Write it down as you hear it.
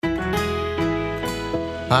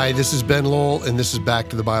Hi, this is Ben Lowell, and this is Back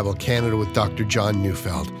to the Bible Canada with Dr. John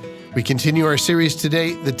Neufeld. We continue our series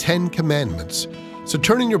today, The 10 Commandments. So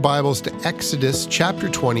turn in your Bibles to Exodus chapter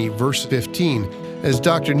 20, verse 15, as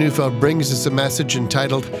Dr. Neufeld brings us a message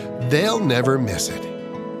entitled, They'll Never Miss It.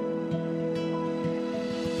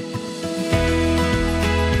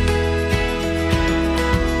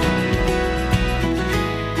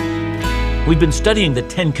 We've been studying the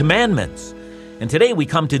 10 Commandments, and today we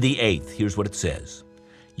come to the 8th. Here's what it says.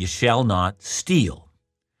 You shall not steal.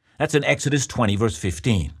 That's in Exodus 20, verse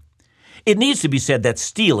 15. It needs to be said that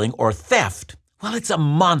stealing or theft, well, it's a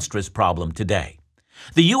monstrous problem today.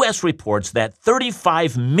 The U.S. reports that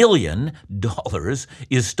 $35 million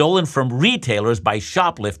is stolen from retailers by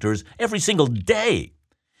shoplifters every single day.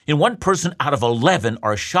 And 1 person out of 11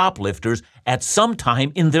 are shoplifters at some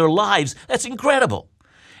time in their lives. That's incredible.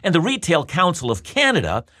 And the Retail Council of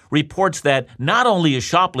Canada reports that not only is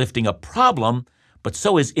shoplifting a problem, but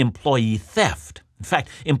so is employee theft. In fact,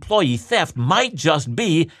 employee theft might just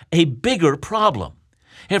be a bigger problem.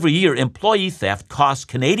 Every year, employee theft costs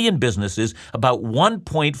Canadian businesses about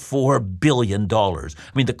 $1.4 billion. I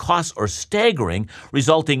mean, the costs are staggering,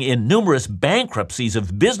 resulting in numerous bankruptcies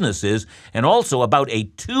of businesses and also about a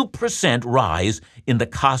 2% rise in the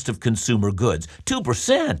cost of consumer goods.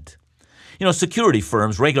 2%! You know, security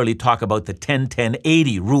firms regularly talk about the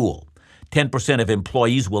 10-10-80 rule. 10% of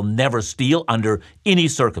employees will never steal under any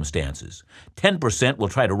circumstances. 10% will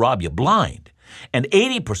try to rob you blind. And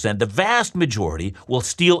 80%, the vast majority, will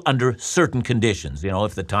steal under certain conditions. You know,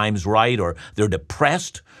 if the time's right or they're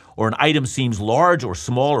depressed or an item seems large or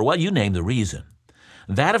small or, well, you name the reason.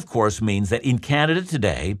 That, of course, means that in Canada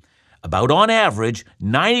today, about on average,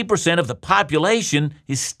 90% of the population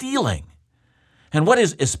is stealing. And what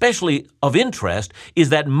is especially of interest is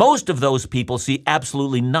that most of those people see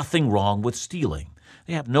absolutely nothing wrong with stealing.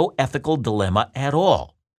 They have no ethical dilemma at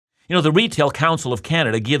all. You know, the Retail Council of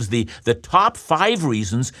Canada gives the top 5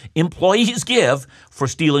 reasons employees give for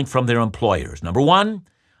stealing from their employers. Number 1,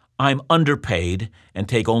 I'm underpaid and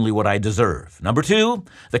take only what I deserve. Number 2,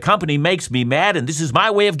 the company makes me mad and this is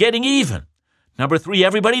my way of getting even. Number 3,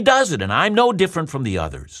 everybody does it and I'm no different from the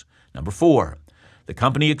others. Number 4, the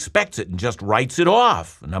company expects it and just writes it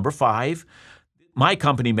off. Number 5, my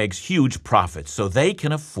company makes huge profits, so they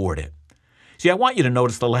can afford it. See, I want you to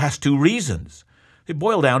notice the last 2 reasons. They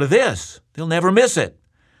boil down to this. They'll never miss it.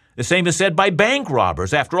 The same is said by bank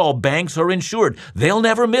robbers. After all, banks are insured. They'll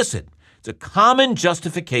never miss it. It's a common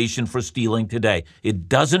justification for stealing today. It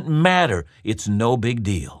doesn't matter. It's no big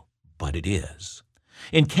deal. But it is.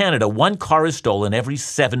 In Canada, 1 car is stolen every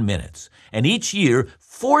 7 minutes. And each year,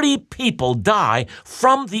 40 people die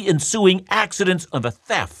from the ensuing accidents of a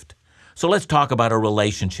theft. So let's talk about our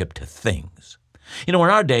relationship to things. You know, in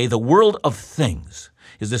our day, the world of things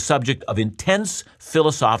is the subject of intense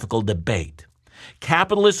philosophical debate.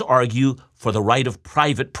 Capitalists argue for the right of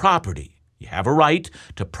private property. You have a right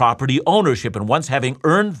to property ownership, and once having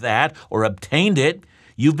earned that or obtained it,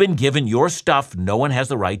 you've been given your stuff. No one has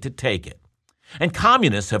the right to take it. And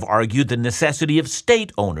communists have argued the necessity of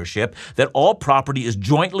state ownership, that all property is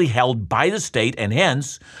jointly held by the state, and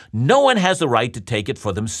hence, no one has the right to take it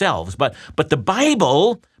for themselves. But the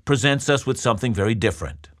Bible presents us with something very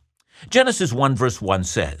different. Genesis 1 verse 1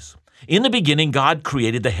 says, in the beginning, God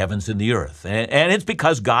created the heavens and the earth. And it's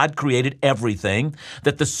because God created everything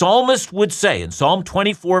that the psalmist would say in Psalm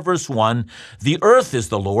 24 verse 1, the earth is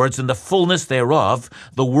the Lord's and the fullness thereof,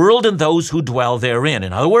 the world and those who dwell therein.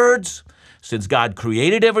 In other words, since God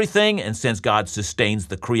created everything and since God sustains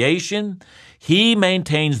the creation, He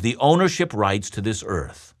maintains the ownership rights to this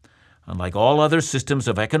earth. Unlike all other systems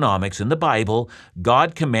of economics in the Bible,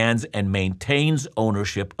 God commands and maintains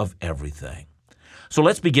ownership of everything. So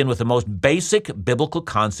let's begin with the most basic biblical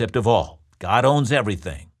concept of all. God owns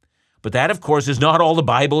everything. But that, of course, is not all the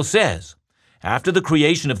Bible says. After the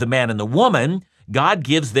creation of the man and the woman, God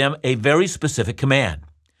gives them a very specific command.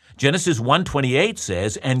 Genesis 1:28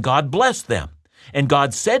 says, and God blessed them. And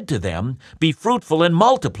God said to them, be fruitful and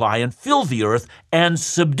multiply and fill the earth and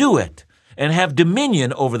subdue it, and have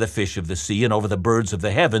dominion over the fish of the sea and over the birds of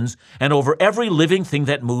the heavens and over every living thing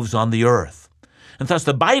that moves on the earth. And thus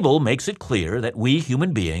the Bible makes it clear that we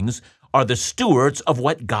human beings are the stewards of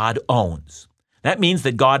what God owns. That means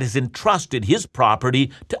that God has entrusted His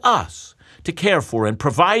property to us to care for and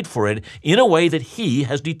provide for it in a way that He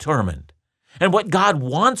has determined. And what God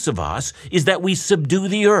wants of us is that we subdue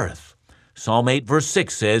the earth. Psalm 8 verse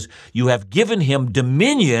 6 says, you have given Him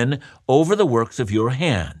dominion over the works of your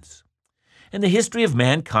hands. And the history of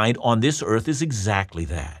mankind on this earth is exactly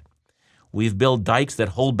that. We've built dikes that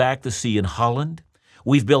hold back the sea in Holland.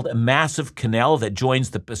 We've built a massive canal that joins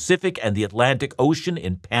the Pacific and the Atlantic Ocean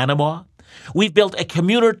in Panama. We've built a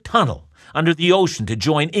commuter tunnel under the ocean to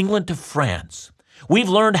join England to France. We've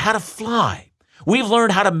learned how to fly. We've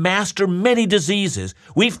learned how to master many diseases.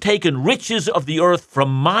 We've taken riches of the earth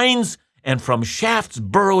from mines and from shafts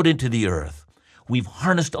burrowed into the earth. We've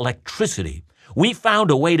harnessed electricity. We found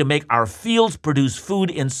a way to make our fields produce food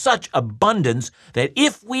in such abundance that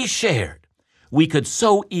if we shared, we could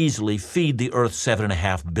so easily feed the earth's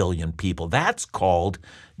 7.5 billion people. That's called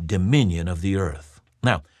dominion of the earth.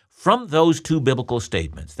 Now, from those two biblical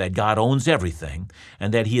statements, that God owns everything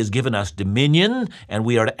and that he has given us dominion and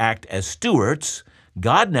we are to act as stewards,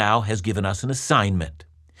 God now has given us an assignment.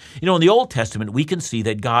 In the Old Testament, we can see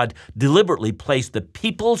that God deliberately placed the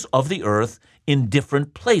peoples of the earth in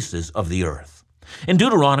different places of the earth. In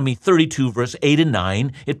Deuteronomy 32, verse 8 and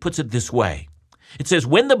 9, it puts it this way. It says,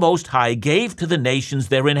 "When the Most High gave to the nations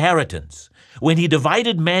their inheritance, when he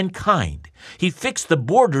divided mankind, he fixed the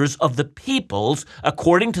borders of the peoples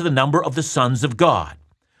according to the number of the sons of God.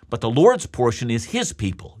 But the Lord's portion is his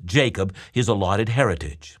people, Jacob, his allotted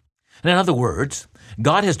heritage." In other words,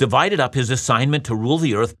 God has divided up his assignment to rule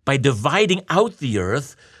the earth by dividing out the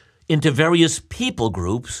earth into various people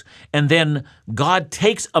groups, and then God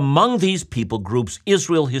takes among these people groups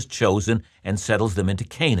Israel, his chosen, and settles them into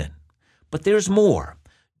Canaan. But there's more.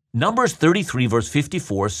 Numbers 33, verse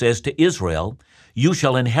 54 says to Israel, "You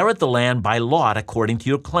shall inherit the land by lot according to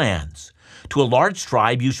your clans. To a large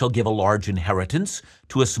tribe you shall give a large inheritance.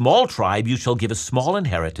 To a small tribe you shall give a small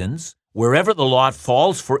inheritance. Wherever the lot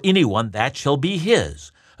falls for anyone, that shall be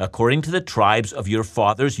his. According to the tribes of your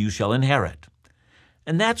fathers you shall inherit."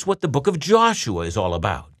 And that's what the book of Joshua is all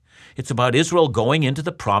about. It's about Israel going into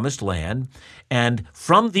the promised land, and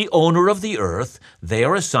from the owner of the earth, they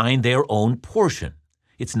are assigned their own portion.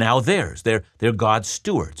 It's now theirs. They're God's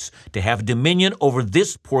stewards, to have dominion over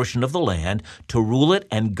this portion of the land, to rule it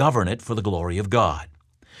and govern it for the glory of God.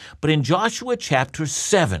 But in Joshua chapter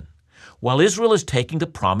 7, while Israel is taking the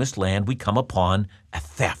promised land, we come upon a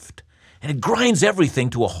theft, and it grinds everything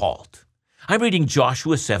to a halt. I'm reading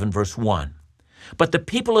Joshua 7, verse 1. "But the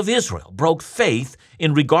people of Israel broke faith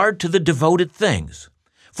in regard to the devoted things.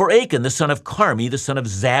 For Achan, the son of Carmi, the son of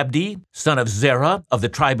Zabdi, son of Zerah, of the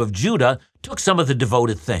tribe of Judah, took some of the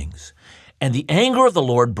devoted things. And the anger of the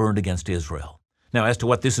Lord burned against Israel." Now, as to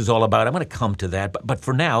what this is all about, I'm going to come to that. But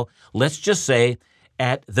for now, let's just say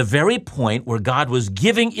at the very point where God was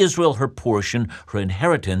giving Israel her portion, her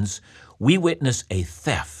inheritance, we witness a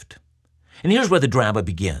theft. And here's where the drama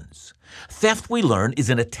begins. Theft, we learn, is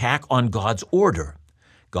an attack on God's order.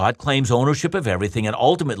 God claims ownership of everything, and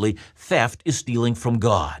ultimately, theft is stealing from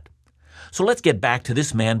God. So let's get back to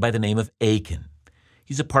this man by the name of Achan.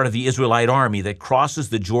 He's a part of the Israelite army that crosses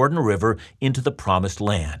the Jordan River into the promised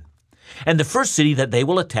land. And the first city that they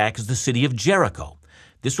will attack is the city of Jericho.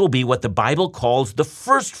 This will be what the Bible calls the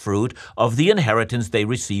first fruit of the inheritance they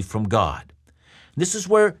receive from God. This is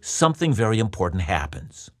where something very important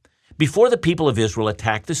happens. Before the people of Israel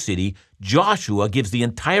attack the city, Joshua gives the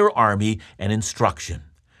entire army an instruction.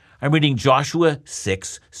 I'm reading Joshua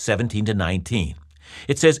 6, 17 to 19.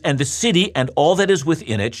 It says, "And the city and all that is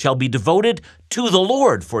within it shall be devoted to the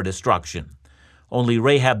Lord for destruction. Only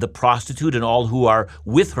Rahab the prostitute and all who are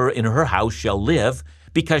with her in her house shall live,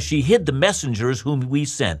 because she hid the messengers whom we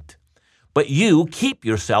sent. But you keep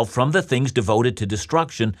yourself from the things devoted to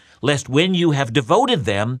destruction, lest when you have devoted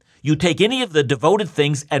them, you take any of the devoted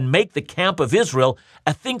things and make the camp of Israel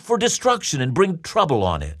a thing for destruction and bring trouble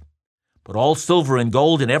on it. But all silver and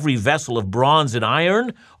gold and every vessel of bronze and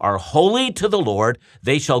iron are holy to the Lord.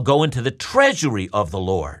 They shall go into the treasury of the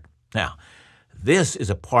Lord." Now, this is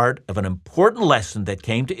a part of an important lesson that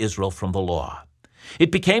came to Israel from the law.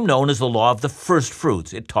 It became known as the law of the first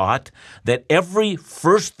fruits. It taught that every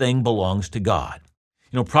first thing belongs to God.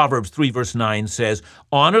 Proverbs 3 verse 9 says,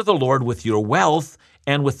 "Honor the Lord with your wealth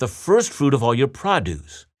and with the first fruit of all your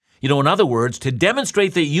produce." In other words, to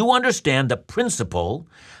demonstrate that you understand the principle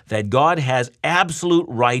that God has absolute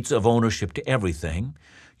rights of ownership to everything,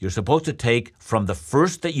 you're supposed to take from the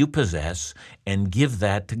first that you possess and give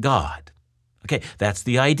that to God. Okay, that's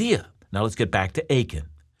the idea. Now let's get back to Achan.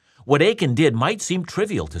 What Achan did might seem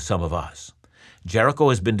trivial to some of us. Jericho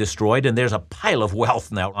has been destroyed, and there's a pile of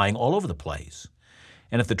wealth now lying all over the place.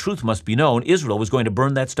 And if the truth must be known, Israel was going to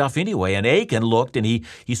burn that stuff anyway. And Achan looked, and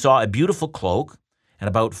he saw a beautiful cloak and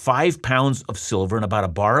about 5 pounds of silver and about a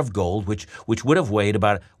bar of gold, which would have weighed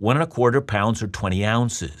about 1¼ pounds or 20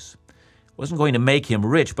 ounces. It wasn't going to make him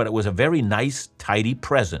rich, but it was a very nice, tidy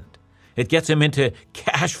present. It gets him into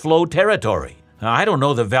cash flow territory. Now, I don't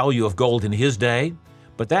know the value of gold in his day,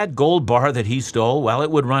 But that gold bar that he stole, well,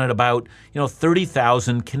 it would run at about,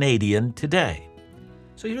 30,000 Canadian today.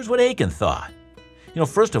 So here's what Achan thought.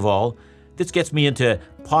 First of all, this gets me into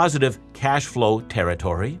positive cash flow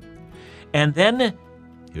territory. And then,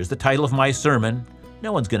 here's the title of my sermon,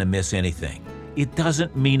 no one's going to miss anything. It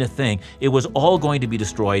doesn't mean a thing. It was all going to be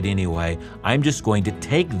destroyed anyway. I'm just going to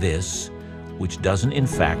take this, which doesn't in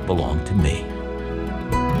fact belong to me.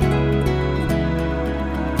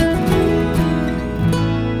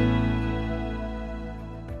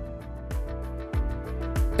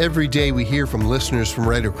 Every day we hear from listeners from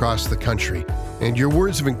right across the country, and your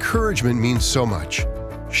words of encouragement mean so much.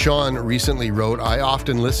 Sean recently wrote, "I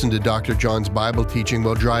often listen to Dr. John's Bible teaching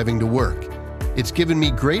while driving to work. It's given me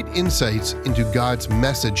great insights into God's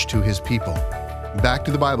message to His people. Back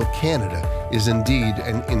to the Bible Canada is indeed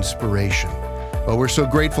an inspiration." Well, we're so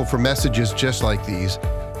grateful for messages just like these,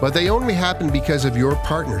 but they only happen because of your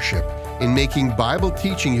partnership in making Bible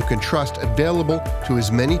teaching you can trust available to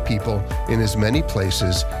as many people in as many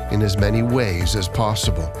places in as many ways as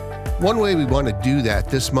possible. One way we want to do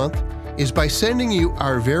that this month is by sending you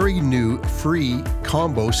our very new free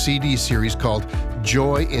combo CD series called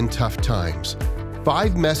Joy in Tough Times.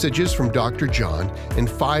 5 messages from Dr. John and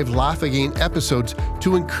 5 Laugh Again episodes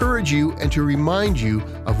to encourage you and to remind you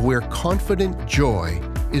of where confident joy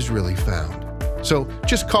is really found. So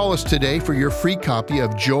just call us today for your free copy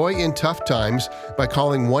of Joy in Tough Times by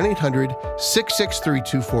calling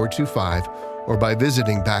 1-800-663-2425 or by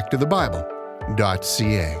visiting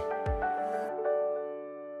backtothebible.ca.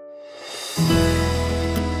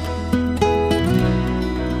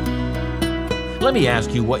 Let me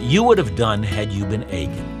ask you what you would have done had you been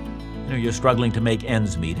Achan. You're struggling to make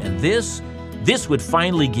ends meet, and this would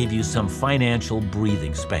finally give you some financial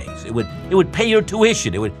breathing space. It would pay your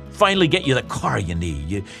tuition. It would finally get you the car you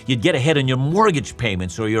need. You'd get ahead on your mortgage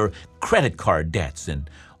payments or your credit card debts, and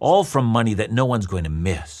all from money that no one's going to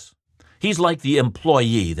miss. He's like the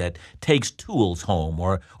employee that takes tools home,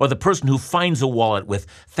 or the person who finds a wallet with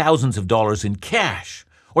thousands of dollars in cash,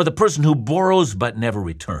 or the person who borrows but never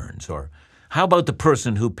returns, or how about the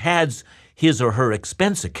person who pads his or her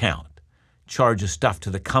expense account? Charges stuff to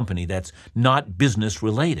the company that's not business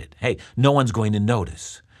related. Hey, no one's going to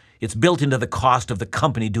notice. It's built into the cost of the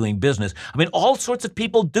company doing business. All sorts of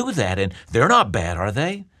people do that, and they're not bad, are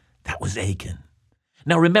they? That was Achan.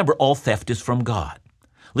 Now remember, all theft is from God.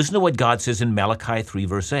 Listen to what God says in Malachi 3,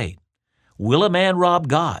 verse 8. "Will a man rob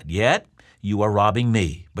God? Yet you are robbing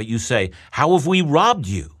me." But you say, "How have we robbed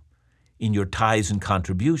you?" In your tithes and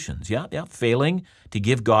contributions. Yeah, failing to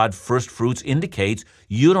give God first fruits indicates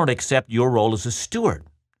you don't accept your role as a steward.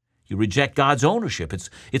 You reject God's ownership.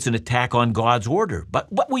 It's an attack on God's order.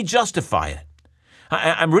 But we justify it.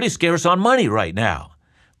 I'm really scarce on money right now.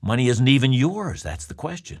 Money isn't even yours. That's the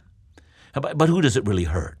question. But who does it really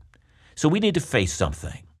hurt? So we need to face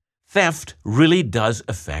something. Theft really does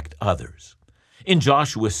affect others. In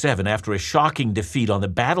Joshua 7, after a shocking defeat on the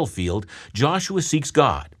battlefield, Joshua seeks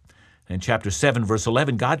God. In chapter 7, verse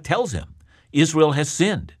 11, God tells him, Israel has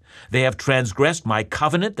sinned. They have transgressed my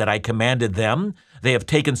covenant that I commanded them. They have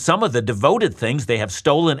taken some of the devoted things they have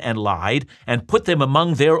stolen and lied and put them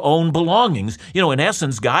among their own belongings. In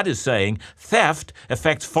essence, God is saying theft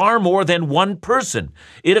affects far more than one person.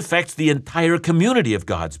 It affects the entire community of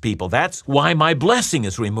God's people. That's why my blessing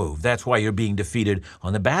is removed. That's why you're being defeated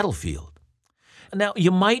on the battlefield. Now,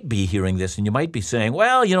 you might be hearing this and you might be saying,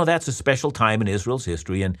 well, that's a special time in Israel's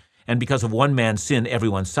history, and because of one man's sin,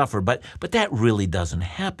 everyone suffered. But that really doesn't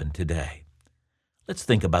happen today. Let's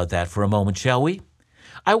think about that for a moment, shall we?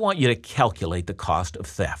 I want you to calculate the cost of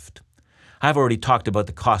theft. I've already talked about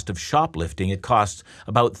the cost of shoplifting. It costs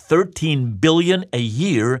about $13 billion a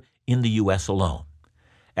year in the U.S. alone.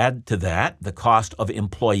 Add to that the cost of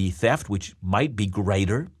employee theft, which might be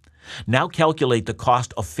greater. Now calculate the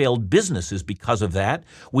cost of failed businesses because of that,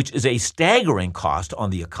 which is a staggering cost on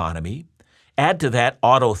the economy. Add to that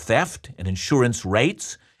auto theft and insurance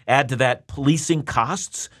rates. Add to that policing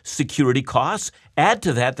costs, security costs. Add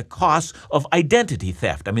to that the costs of identity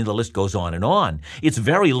theft. The list goes on and on. It's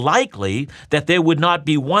very likely that there would not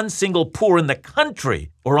be one single poor in the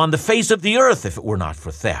country or on the face of the earth if it were not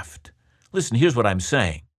for theft. Listen, here's what I'm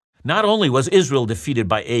saying. Not only was Israel defeated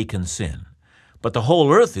by Achan's sin, but the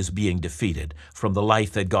whole earth is being defeated from the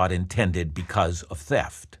life that God intended because of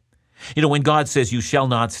theft. When God says, "You shall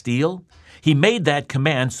not steal," He made that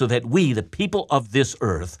command so that we, the people of this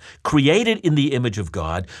earth, created in the image of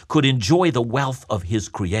God, could enjoy the wealth of His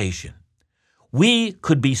creation. We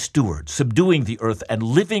could be stewards, subduing the earth and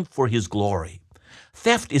living for His glory.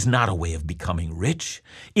 Theft is not a way of becoming rich.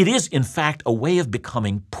 It is, in fact, a way of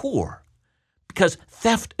becoming poor, because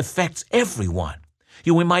theft affects everyone.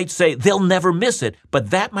 We might say they'll never miss it, but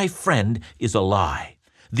that, my friend, is a lie.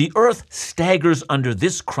 The earth staggers under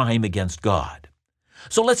this crime against God.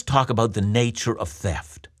 So let's talk about the nature of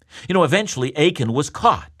theft. Eventually Achan was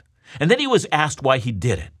caught, and then he was asked why he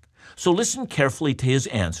did it. So listen carefully to his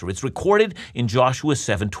answer. It's recorded in Joshua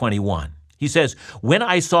 7:21. He says, "When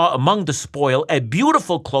I saw among the spoil a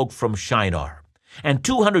beautiful cloak from Shinar, and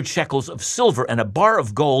 200 shekels of silver and a bar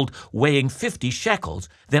of gold weighing 50 shekels,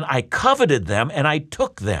 then I coveted them and I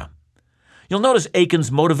took them." You'll notice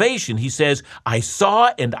Achan's motivation. He says, I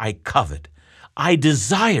saw and I covet. I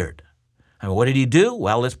desired. And what did he do?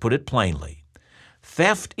 Well, let's put it plainly.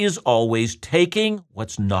 Theft is always taking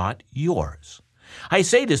what's not yours. I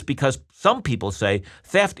say this because some people say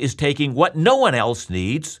theft is taking what no one else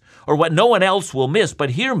needs or what no one else will miss.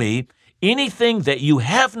 But hear me, anything that you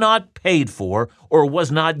have not paid for or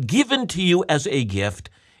was not given to you as a gift,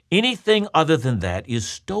 anything other than that is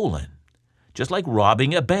stolen, just like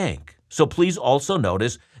robbing a bank. So please also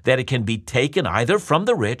notice that it can be taken either from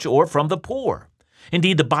the rich or from the poor.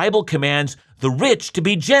 Indeed, the Bible commands the rich to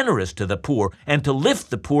be generous to the poor and to lift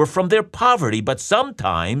the poor from their poverty. But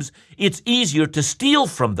sometimes it's easier to steal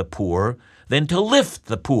from the poor than to lift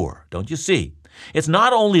the poor, don't you see? It's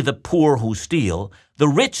not only the poor who steal, the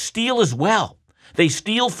rich steal as well. They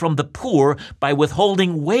steal from the poor by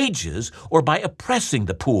withholding wages or by oppressing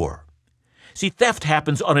the poor. See, theft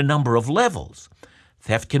happens on a number of levels.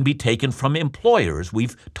 Theft can be taken from employers.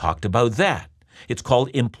 We've talked about that. It's called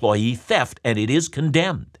employee theft, and it is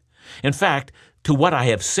condemned. In fact, to what I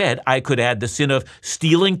have said, I could add the sin of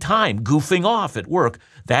stealing time, goofing off at work.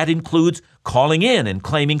 That includes calling in and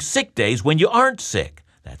claiming sick days when you aren't sick.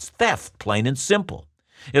 That's theft, plain and simple.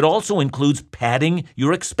 It also includes padding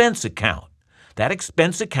your expense account. That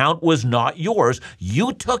expense account was not yours.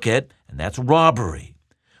 You took it, and that's robbery.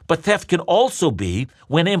 But theft can also be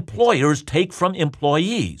when employers take from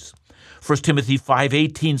employees. 1 Timothy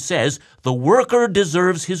 5:18 says, the worker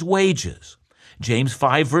deserves his wages. James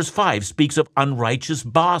 5 verse 5 speaks of unrighteous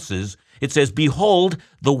bosses. It says, behold,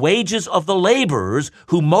 the wages of the laborers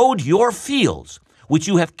who mowed your fields, which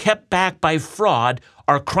you have kept back by fraud,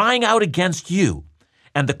 are crying out against you.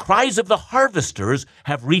 And the cries of the harvesters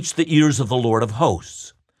have reached the ears of the Lord of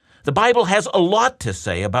hosts. The Bible has a lot to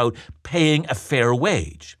say about paying a fair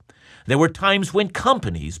wage. There were times when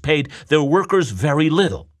companies paid their workers very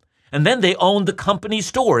little. And then they owned the company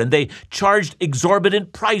store and they charged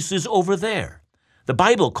exorbitant prices over there. The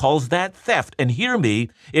Bible calls that theft. And hear me,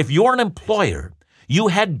 if you're an employer, you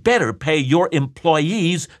had better pay your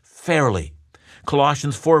employees fairly.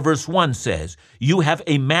 Colossians 4 verse 1 says, you have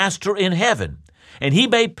a master in heaven, and he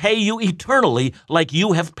may pay you eternally like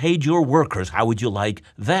you have paid your workers. How would you like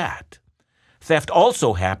that? Theft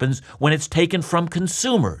also happens when it's taken from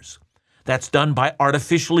consumers. That's done by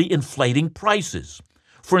artificially inflating prices.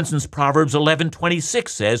 For instance, Proverbs 11:26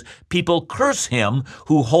 says, people curse him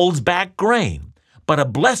who holds back grain, but a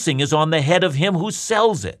blessing is on the head of him who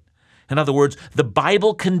sells it. In other words, the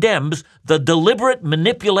Bible condemns the deliberate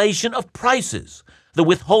manipulation of prices, the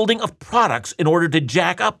withholding of products in order to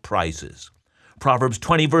jack up prices. Proverbs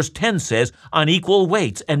 20 verse 10 says, unequal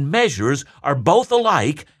weights and measures are both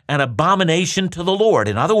alike an abomination to the Lord.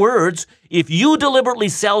 In other words, if you deliberately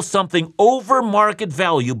sell something over market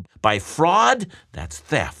value by fraud, that's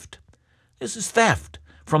theft. This is theft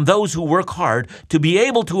from those who work hard to be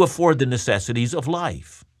able to afford the necessities of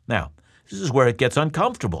life. Now, this is where it gets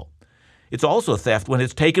uncomfortable. It's also theft when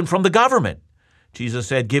it's taken from the government. Jesus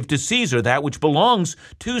said, give to Caesar that which belongs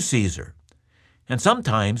to Caesar. And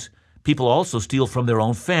sometimes people also steal from their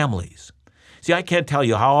own families. See, I can't tell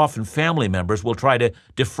you how often family members will try to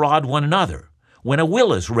defraud one another when a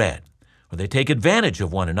will is read, or they take advantage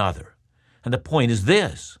of one another. And the point is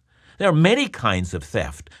this. There are many kinds of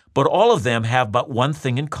theft, but all of them have but one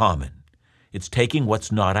thing in common. It's taking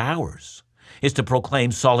what's not ours. It's to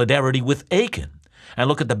proclaim solidarity with Achan and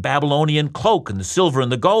look at the Babylonian cloak and the silver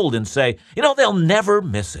and the gold and say, they'll never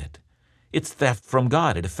miss it. It's theft from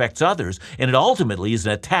God. It affects others, and it ultimately is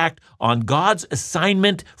an attack on God's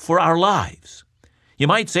assignment for our lives. You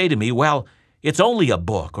might say to me, well, it's only a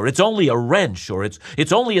book, or it's only a wrench, or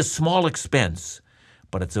it's only a small expense,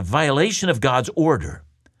 but it's a violation of God's order.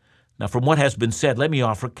 Now, from what has been said, let me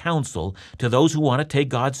offer counsel to those who want to take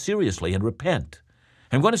God seriously and repent.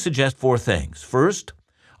 I'm going to suggest 4 things. First,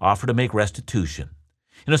 offer to make restitution.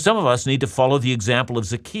 Some of us need to follow the example of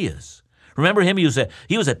Zacchaeus. Remember him? He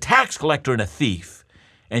was a tax collector and a thief.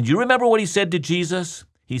 And you remember what he said to Jesus?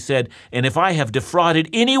 He said, and if I have defrauded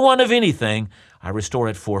anyone of anything, I restore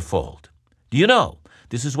it fourfold. Do you know?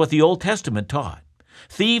 This is what the Old Testament taught.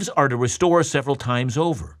 Thieves are to restore several times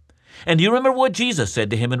over. And do you remember what Jesus said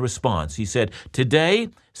to him in response? He said, "Today,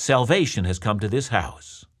 salvation has come to this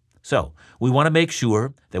house." So, we want to make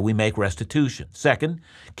sure that we make restitution. Second,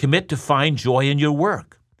 commit to find joy in your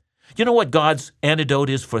work. You know what God's antidote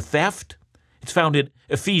is for theft? It's found in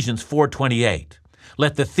Ephesians 4:28.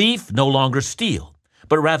 "Let the thief no longer steal,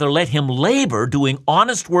 but rather let him labor doing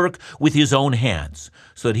honest work with his own hands,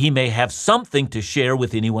 so that he may have something to share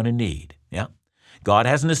with anyone in need." Yeah? God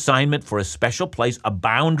has an assignment for a special place, a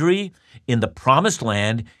boundary in the promised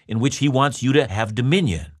land in which he wants you to have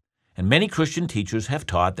dominion. And many Christian teachers have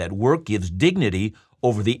taught that work gives dignity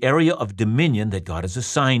over the area of dominion that God has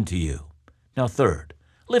assigned to you. Now, third,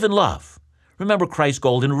 live in love. Remember Christ's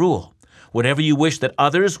golden rule. Whatever you wish that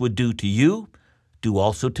others would do to you, do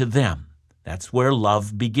also to them. That's where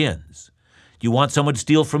love begins. Do you want someone to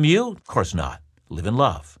steal from you? Of course not. Live in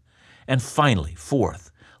love. And finally,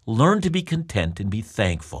 fourth, learn to be content and be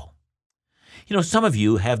thankful. Some of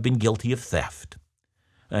you have been guilty of theft.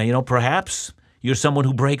 Perhaps you're someone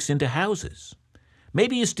who breaks into houses.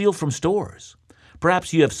 Maybe you steal from stores.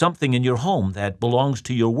 Perhaps you have something in your home that belongs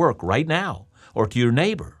to your work right now, or to your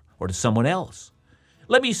neighbor, or to someone else.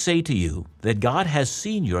 Let me say to you that God has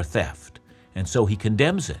seen your theft, and so he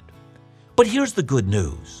condemns it. But here's the good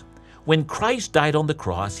news. When Christ died on the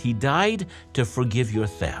cross, he died to forgive your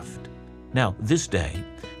theft. Now, this day,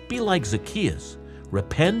 be like Zacchaeus.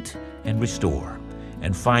 Repent and restore,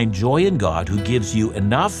 and find joy in God who gives you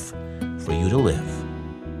enough for you to live.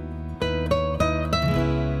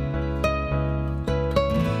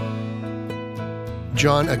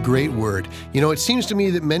 John, a great word. It seems to me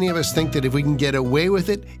that many of us think that if we can get away with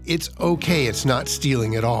it, it's okay. It's not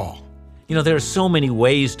stealing at all. There are so many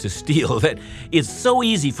ways to steal that it's so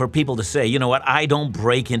easy for people to say, I don't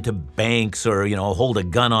break into banks or, hold a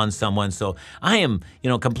gun on someone, so I am,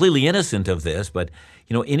 completely innocent of this. But,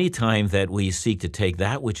 any time that we seek to take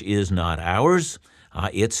that which is not ours,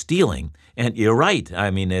 it's stealing. And you're right. I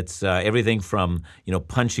mean, it's everything from,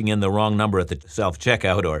 punching in the wrong number at the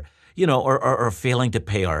self-checkout or failing to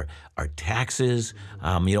pay our taxes.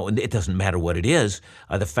 It doesn't matter what it is.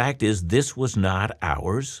 The fact is, this was not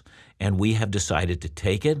ours, and we have decided to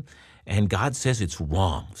take it, and God says it's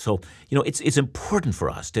wrong. So, it's important for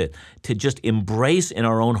us to just embrace in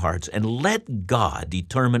our own hearts and let God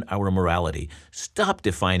determine our morality. Stop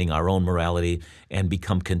defining our own morality and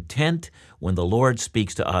become content when the Lord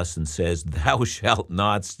speaks to us and says, "Thou shalt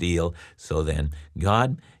not steal." So then,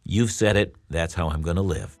 God, you've said it. That's how I'm going to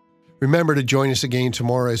live. Remember to join us again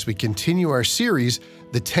tomorrow as we continue our series,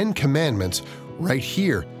 The 10 Commandments, right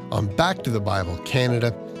here on Back to the Bible Canada,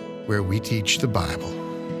 where we teach the Bible.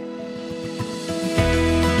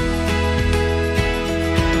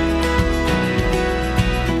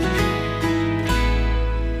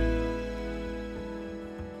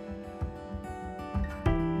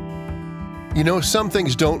 Some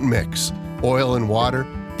things don't mix. Oil and water,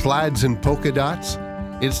 plaids and polka dots.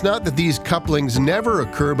 It's not that these couplings never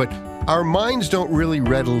occur, but our minds don't really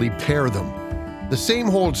readily pair them. The same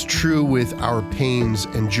holds true with our pains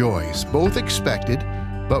and joys, both expected,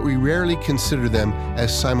 but we rarely consider them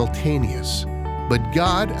as simultaneous. But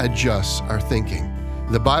God adjusts our thinking.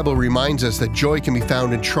 The Bible reminds us that joy can be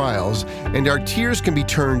found in trials, and our tears can be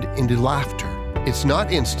turned into laughter. It's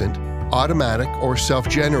not instant, automatic, or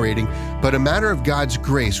self-generating, but a matter of God's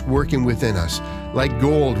grace working within us, like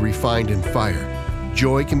gold refined in fire.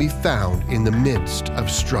 Joy can be found in the midst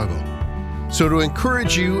of struggle. So to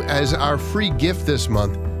encourage you as our free gift this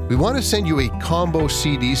month, we want to send you a combo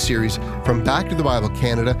CD series from Back to the Bible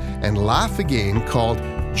Canada and Laugh Again called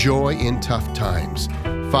Joy in Tough Times.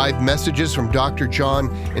 5 messages from Dr. John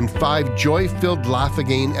and 5 joy-filled Laugh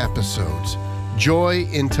Again episodes. Joy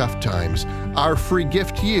in Tough Times, our free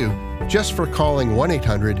gift to you just for calling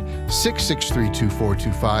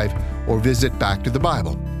 1-800-663-2425 or visit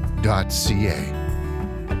backtothebible.ca.